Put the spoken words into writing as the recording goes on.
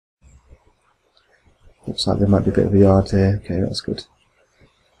Looks like there might be a bit of a yard here. Okay, that's good.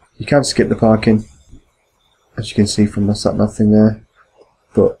 You can skip the parking, as you can see from the sat-nav thing there,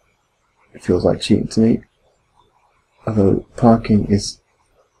 but it feels like cheating to me. Although parking is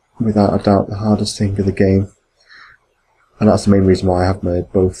without a doubt the hardest thing of the game, and that's the main reason why I have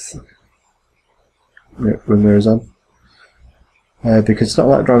made both mirrors on. Because it's not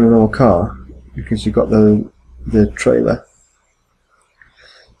like driving a normal car, because you've got the trailer.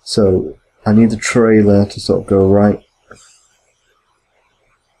 So I need the trailer to sort of go right,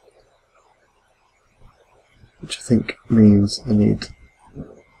 which I think means I need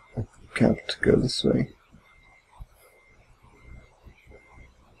a cab to go this way.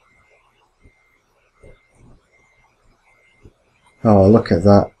 Oh, look at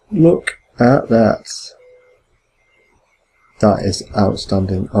that. Look at that. That is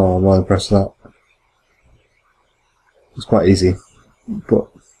outstanding. Oh, I'm well impressed with that. It's quite easy, but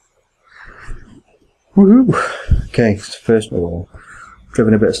woohoo! Okay, first of all,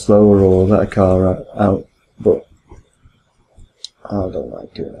 driven a bit slower or let a car out, but I don't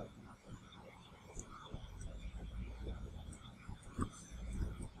like doing that.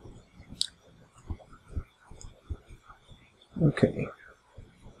 Okay.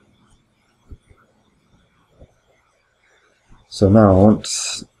 So now I want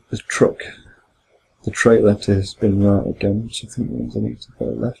the truck, the trailer to spin right again, which I think means I need to go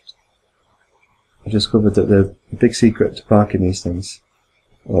left. I discovered that the big secret to parking these things,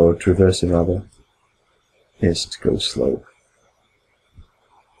 or traversing rather, is to go slow.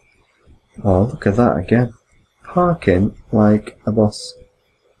 Oh, look at that again. Parking like a boss.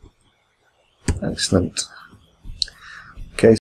 Excellent.